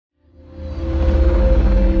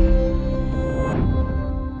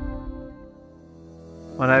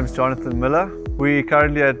name's Jonathan Miller. We're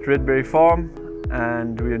currently at Redberry Farm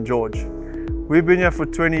and we're in George. We've been here for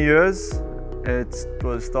 20 years. It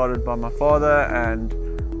was started by my father and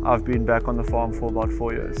I've been back on the farm for about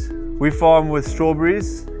 4 years. We farm with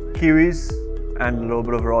strawberries, kiwis and a little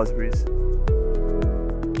bit of raspberries.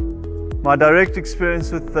 My direct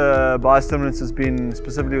experience with the biostimulants has been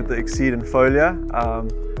specifically with the Exceed and Folia.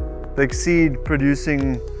 The Exceed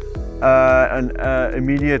producing an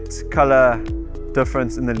immediate colour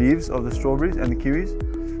difference in the leaves of the strawberries and the kiwis.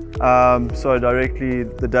 So directly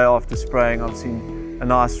the day after spraying, I've seen a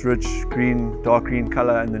nice rich green, dark green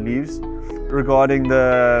colour in the leaves. Regarding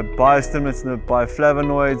the biostimulants and the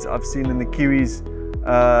bioflavonoids, I've seen in the kiwis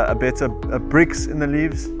a better bricks in the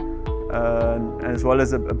leaves, as well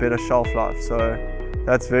as a better shelf life. So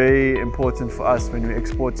that's very important for us when we're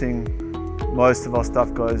exporting. Most of our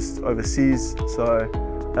stuff goes overseas, so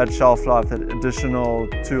that shelf life, that additional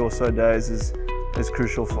 2 or so days is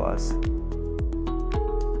crucial for us.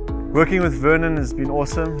 Working with Vernon has been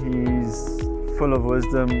awesome. He's full of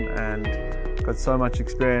wisdom and got so much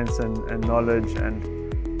experience and knowledge, and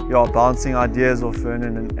bouncing ideas off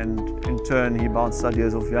Vernon and in turn he bounced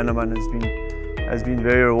ideas off Yaneman has been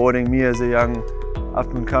very rewarding. Me as a young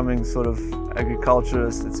up-and-coming sort of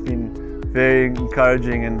agriculturist, it's been very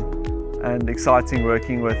encouraging and exciting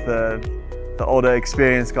working with the older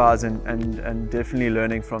experienced guys and definitely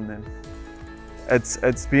learning from them.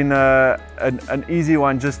 It's been an easy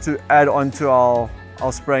one just to add on to our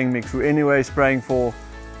spraying mix. We're anyway spraying for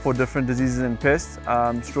different diseases and pests.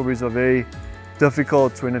 Strawberries are very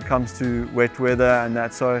difficult when it comes to wet weather and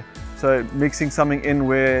that, so mixing something in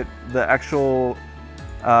where the actual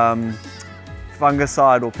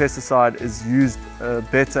fungicide or pesticide is used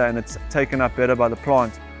better and it's taken up better by the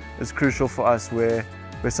plant is crucial for us, where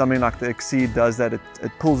something like the Exceed does that, it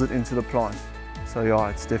pulls it into the plant. So yeah,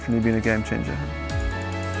 it's definitely been a game changer.